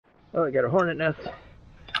Oh, I got a hornet nest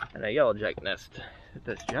and a yellow jacket nest at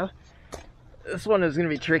this job. This one is going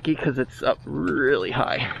to be tricky because it's up really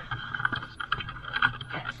high.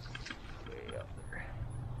 Way up there.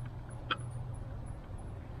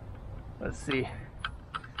 Let's see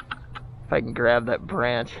if I can grab that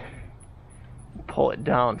branch and pull it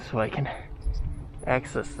down so I can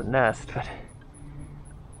access the nest, but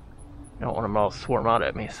I don't want them all to swarm out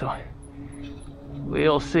at me, so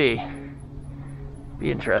we'll see. Be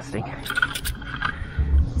interesting.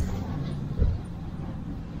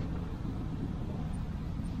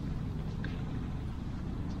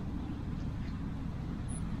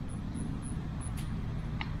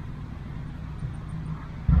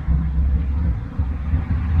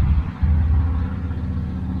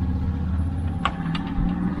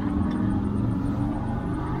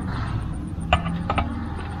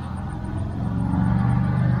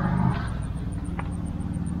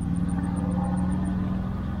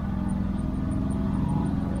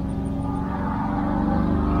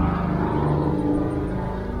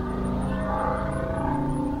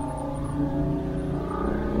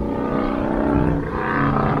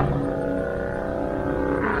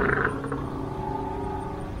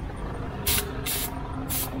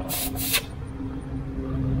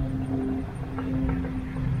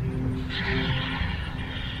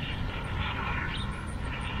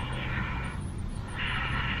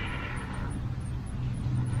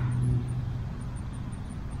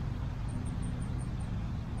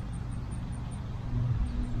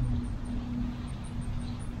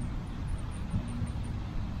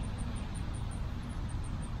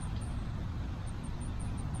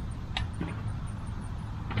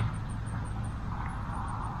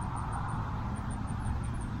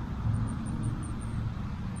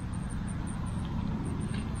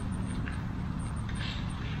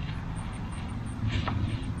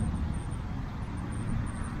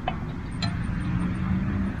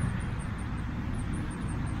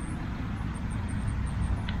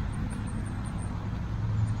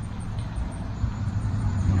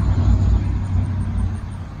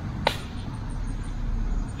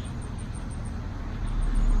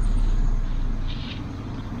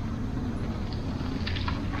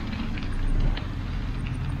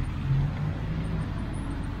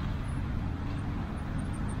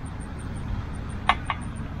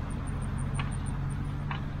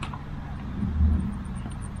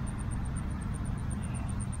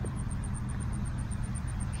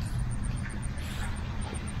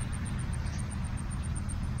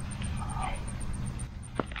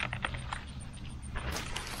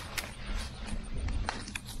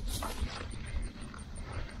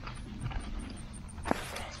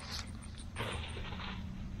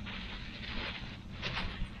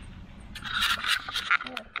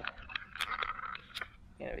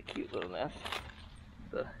 Kind of a cute little nest.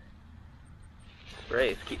 The spray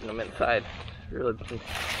is keeping them inside. It's really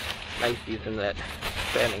nice using that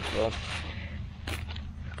fanning foam.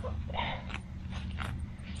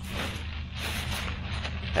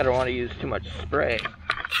 I don't want to use too much spray,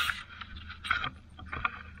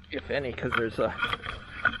 if any, because there's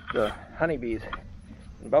the honeybees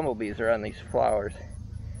and bumblebees are on these flowers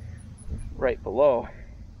right below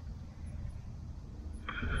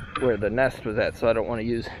where the nest was at, so I don't want to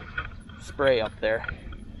use spray up there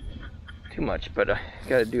too much, but I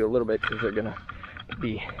gotta do a little bit because they're gonna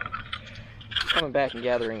be coming back and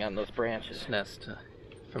gathering on those branches. Nest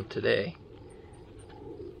from today,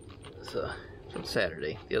 so from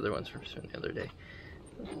Saturday. The other one's from the other day.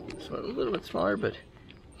 This one a little bit smaller, but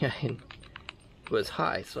yeah, it was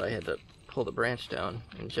high, so I had to pull the branch down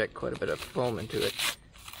and inject quite a bit of foam into it.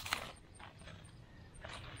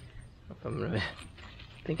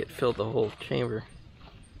 I think it filled the whole chamber.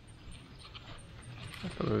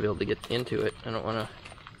 If I'm gonna be able to get into it, I don't want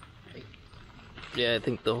to. Yeah, I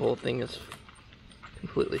think the whole thing is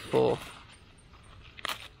completely full.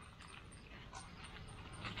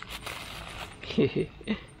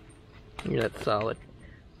 That's solid.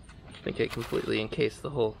 I think I completely encased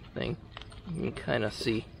the whole thing. You can kind of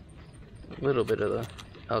see a little bit of the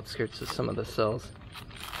outskirts of some of the cells.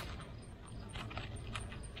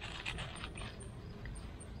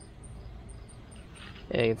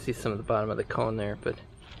 Yeah, you can see some of the bottom of the cone there, but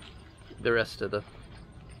the rest of the,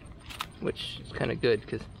 which is kind of good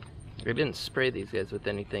because I didn't spray these guys with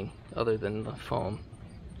anything other than the foam,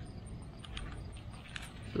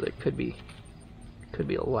 so they could be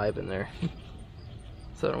alive in there.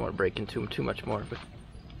 So I don't want to break into them too much more, but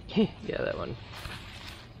yeah,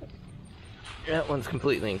 that one's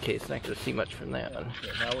completely encased. Not going to see much from that one.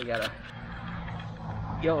 Okay, now we got a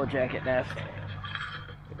yellow jacket nest.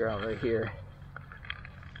 The ground right here.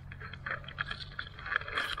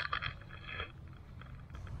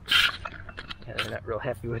 Yeah, they're not real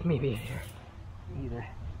happy with me being here either.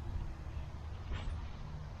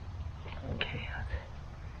 Okay, let's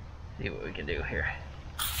see what we can do here.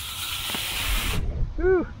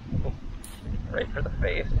 Woo! Right for the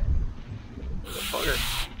face. Little bugger.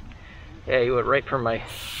 Yeah, he went right for my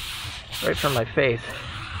face.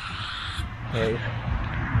 Yeah,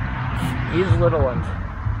 these little ones,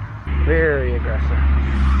 very aggressive.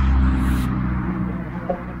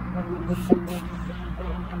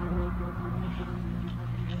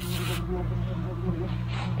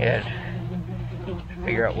 Yeah,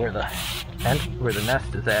 figure out where the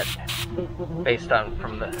nest is at, based on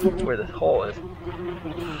where this hole is.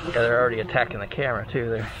 Yeah, they're already attacking the camera too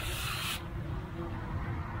there.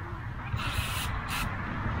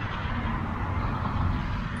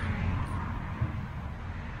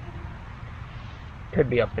 Could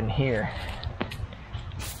be up in here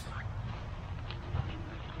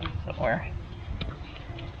somewhere.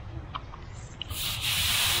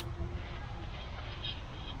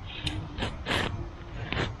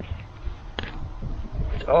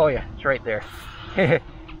 Oh yeah, it's right there. hit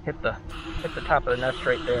the top of the nest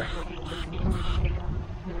right there.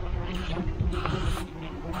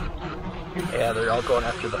 Yeah, they're all going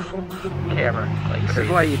after the camera like crazy. This is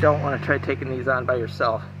why you don't want to try taking these on by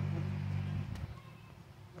yourself.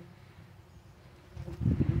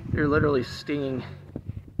 You're literally stinging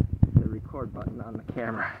the record button on the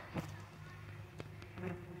camera.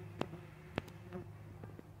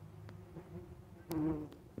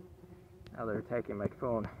 Now they're attacking my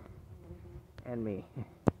phone and me.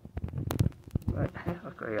 But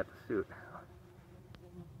luckily I got the suit.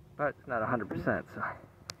 But it's not 100%, so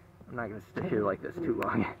I'm not going to sit here like this too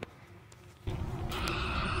long.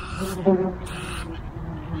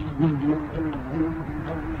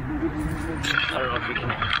 I don't know if you can.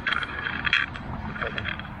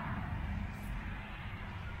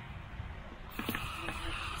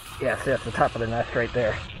 Yeah, see, that's the top of the nest right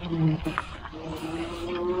there.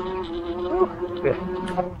 Yeah.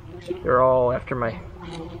 They're all after my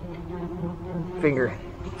finger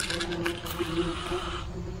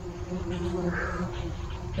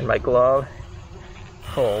and my glove.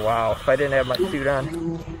 Oh wow, if I didn't have my suit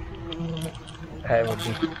on, I would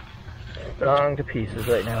be stung to pieces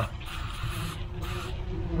right now.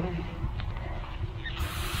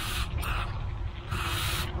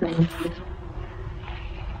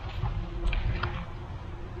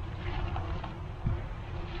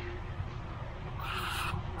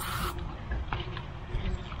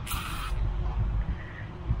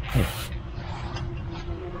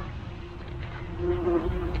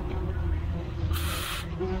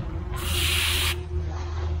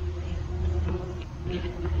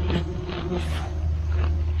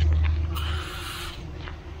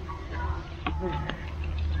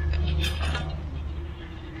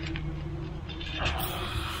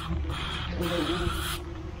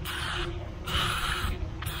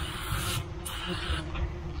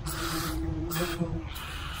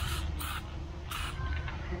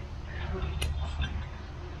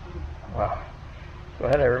 Wow. Go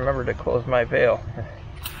ahead, I remember to close my veil.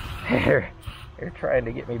 They're trying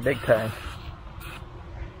to get me big time.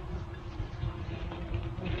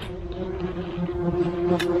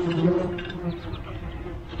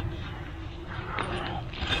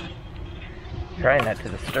 Trying not to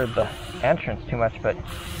disturb the entrance too much, but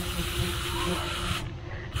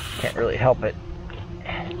can't really help it.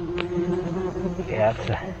 Yeah,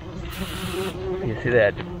 you see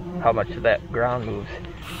that, how much of that ground moves.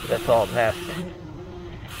 That's all nest.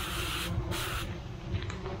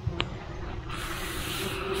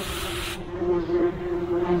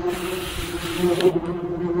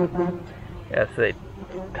 Yes, they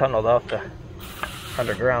tunneled out the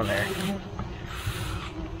underground there.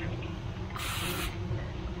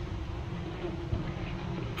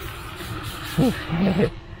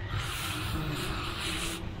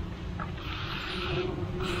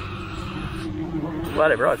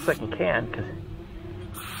 Glad I brought a second can, because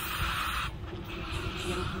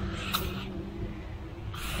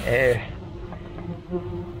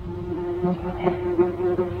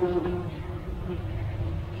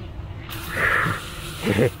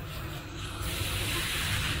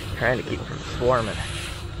trying to keep them from swarming.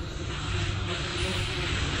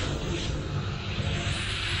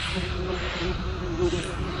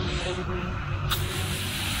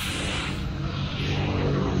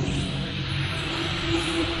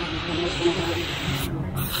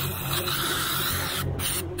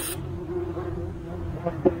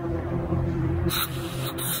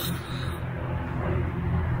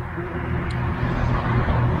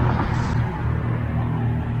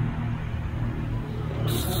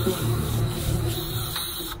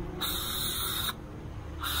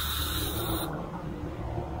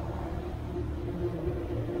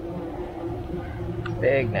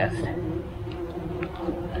 egg nest.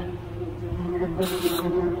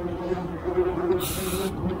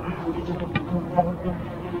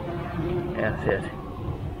 That's it.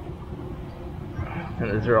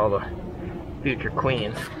 And those are all the future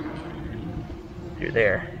queens through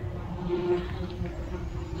there.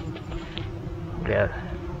 Yeah,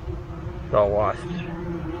 it's all wasps.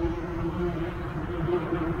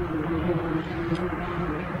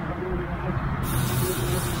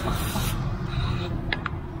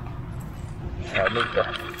 I'll move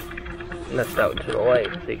the nest out into the light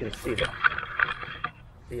so you can see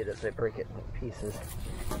it as I break it into pieces.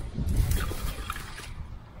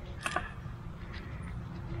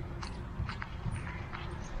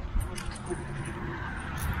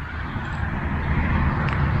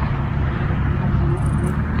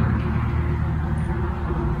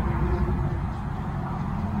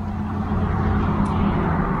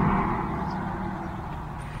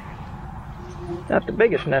 Not the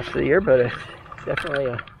biggest nest of the year, but it's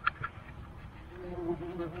definitely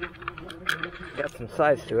got some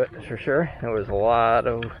size to it, that's for sure. There was a lot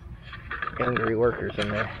of angry workers in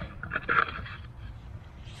there.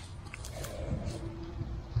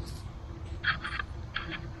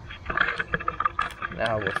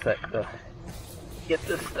 Now we'll get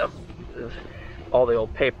this stuff, all the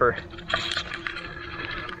old paper,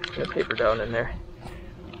 the paper down in there.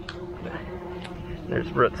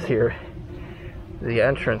 There's roots here. The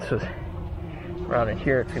entrance was around in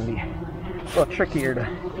here. It's going to be a little trickier to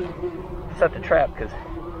set the trap because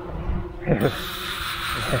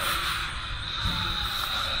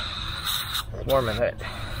swarming that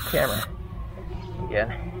camera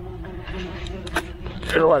again.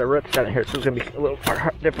 There's a lot of roots down here, so it's going to be a little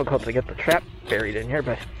more difficult to get the trap buried in here,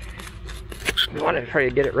 but we wanted to try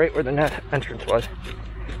to get it right where the nest entrance was.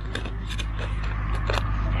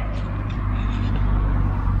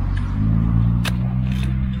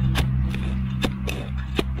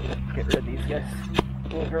 Get rid of these guys.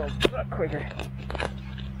 Little girls a lot quicker.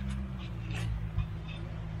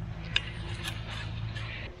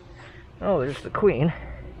 Oh, there's the queen.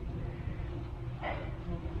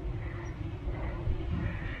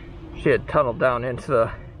 She had tunneled down into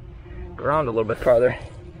the ground a little bit farther.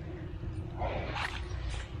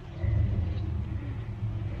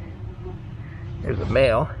 There's a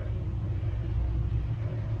male.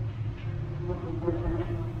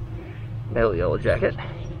 Male yellow jacket.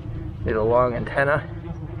 There's a long antenna.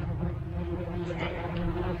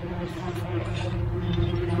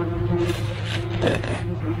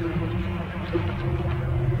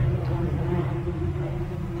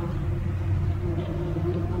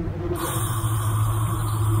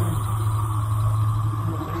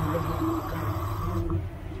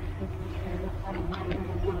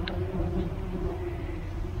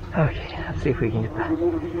 Okay, let's see if we can get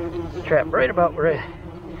the trap right about where I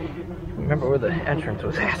remember where the entrance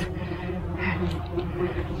was at.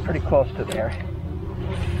 Pretty close to there.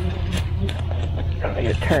 I'm gonna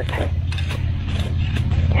get it turned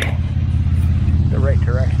the right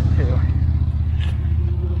direction too.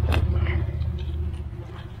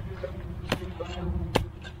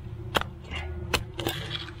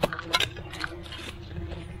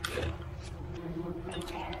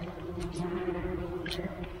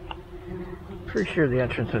 Pretty sure the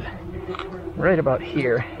entrance was right about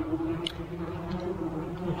here.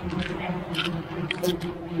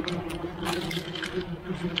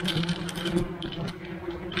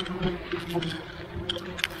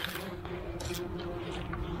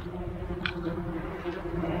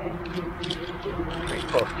 Pretty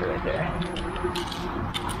close to right there.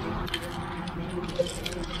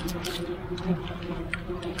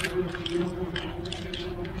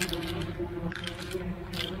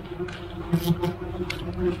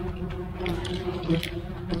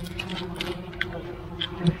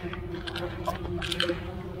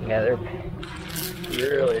 Yeah, they're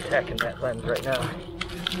really attacking that lens right now. I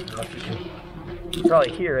don't know if you can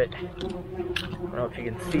probably hear it. I don't know if you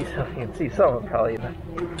can see some. You can see some of it probably in the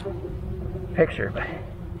picture, but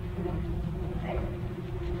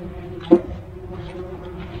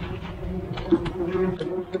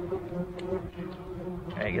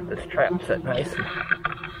I get this trap set nice.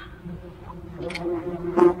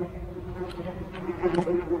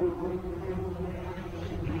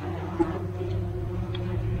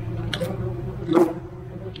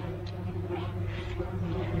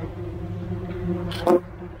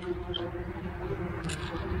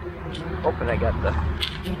 Hoping I got the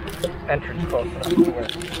entrance close enough to where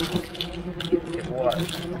it was.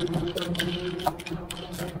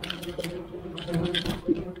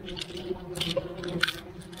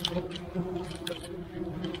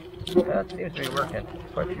 That seems to be working.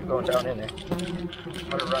 Quite a few going down in there. I'm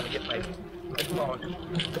gonna run and get my phone.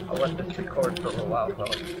 I'll let this record for a little while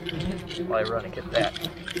while I run and get that.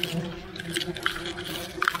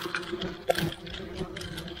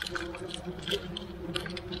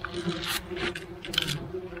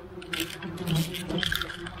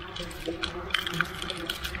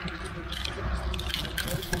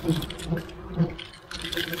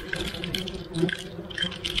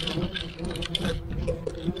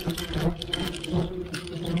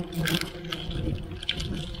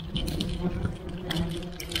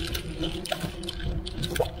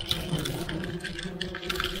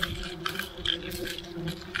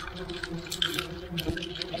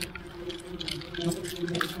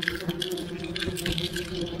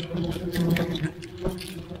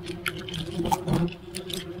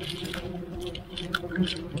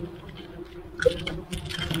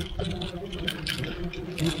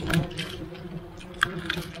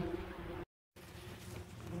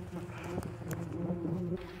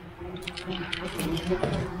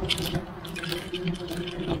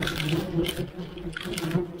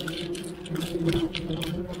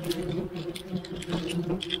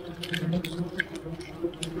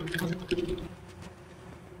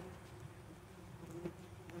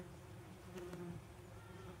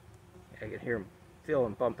 I can hear him feel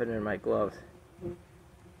him bumping in my gloves.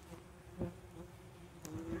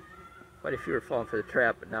 Quite a few are falling for the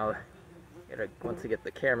trap, but now once I get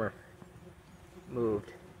the camera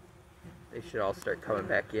moved, they should all start coming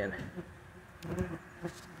back in.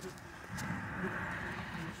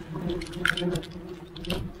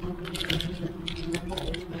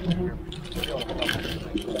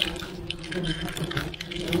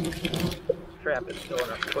 Trap is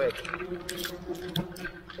going up quick.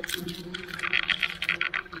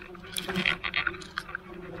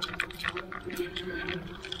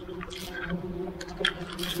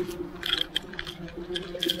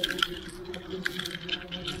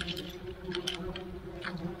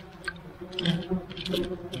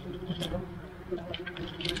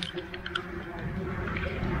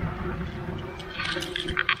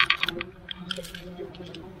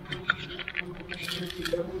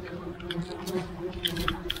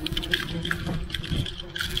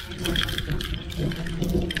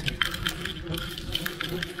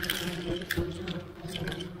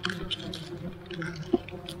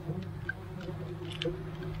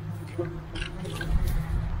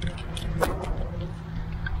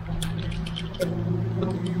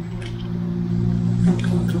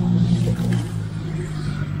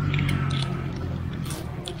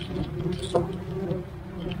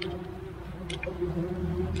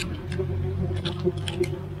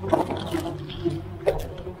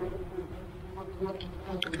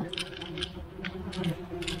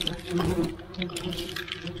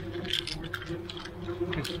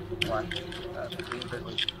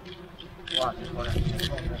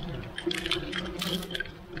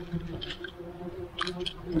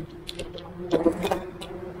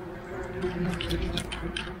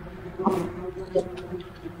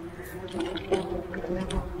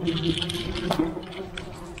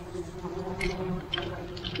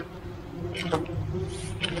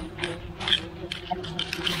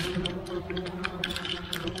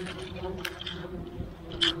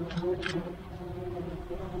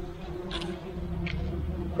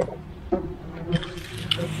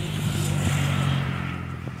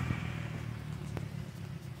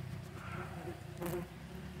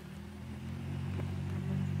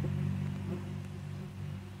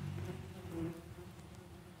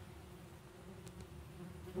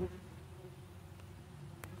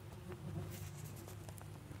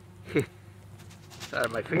 Out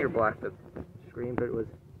of my finger blocked the screen, but it was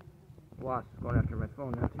wasp going after my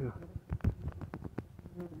phone now too.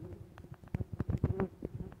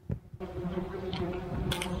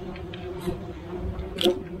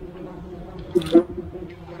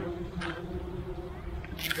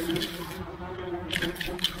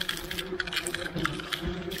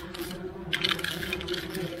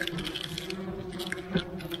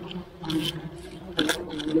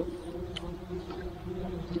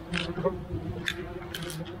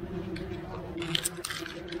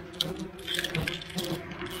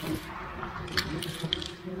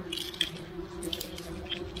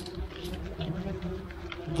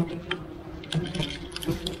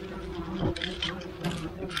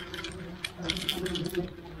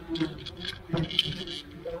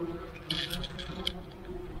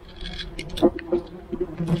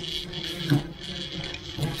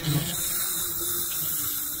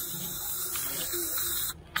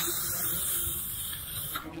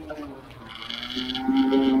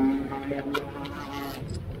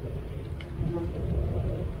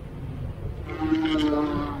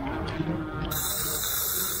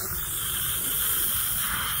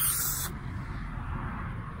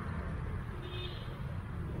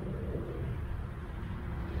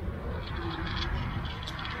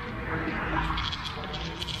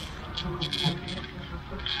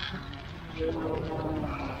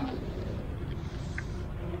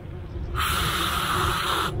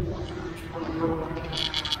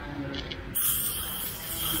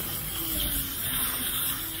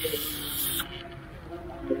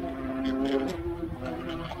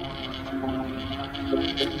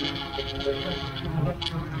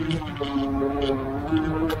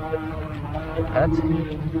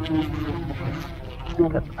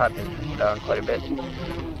 Got the pot pinches down quite a bit.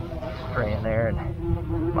 Spray in there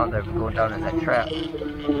and on there going down in that trap.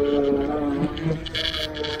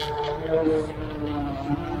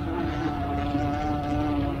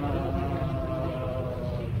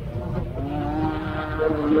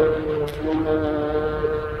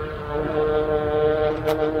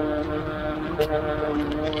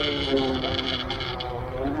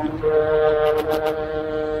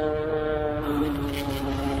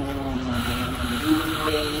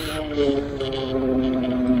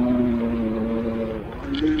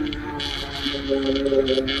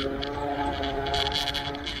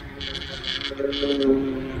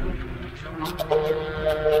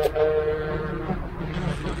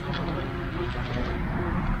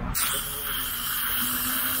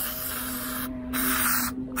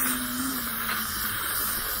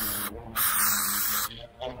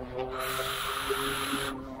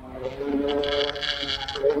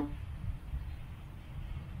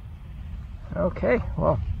 Okay,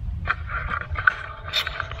 well,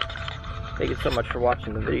 thank you so much for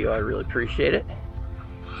watching the video. I really appreciate it.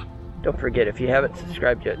 Don't forget, if you haven't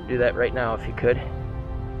subscribed yet, do that right now if you could.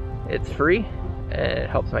 It's free and it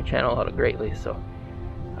helps my channel out greatly, so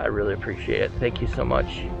I really appreciate it. Thank you so much.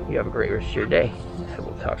 You have a great rest of your day. I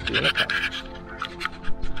will talk to you next time.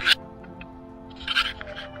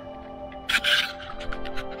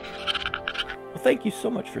 Well, thank you so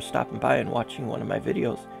much for stopping by and watching one of my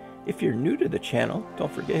videos. If you're new to the channel,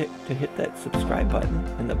 don't forget to hit that subscribe button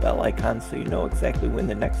and the bell icon so you know exactly when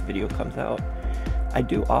the next video comes out. I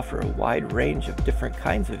do offer a wide range of different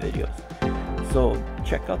kinds of videos, so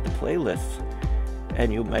check out the playlists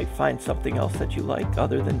and you might find something else that you like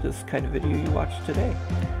other than this kind of video you watched today.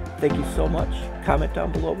 Thank you so much. Comment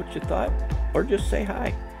down below what you thought or just say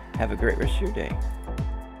hi. Have a great rest of your day.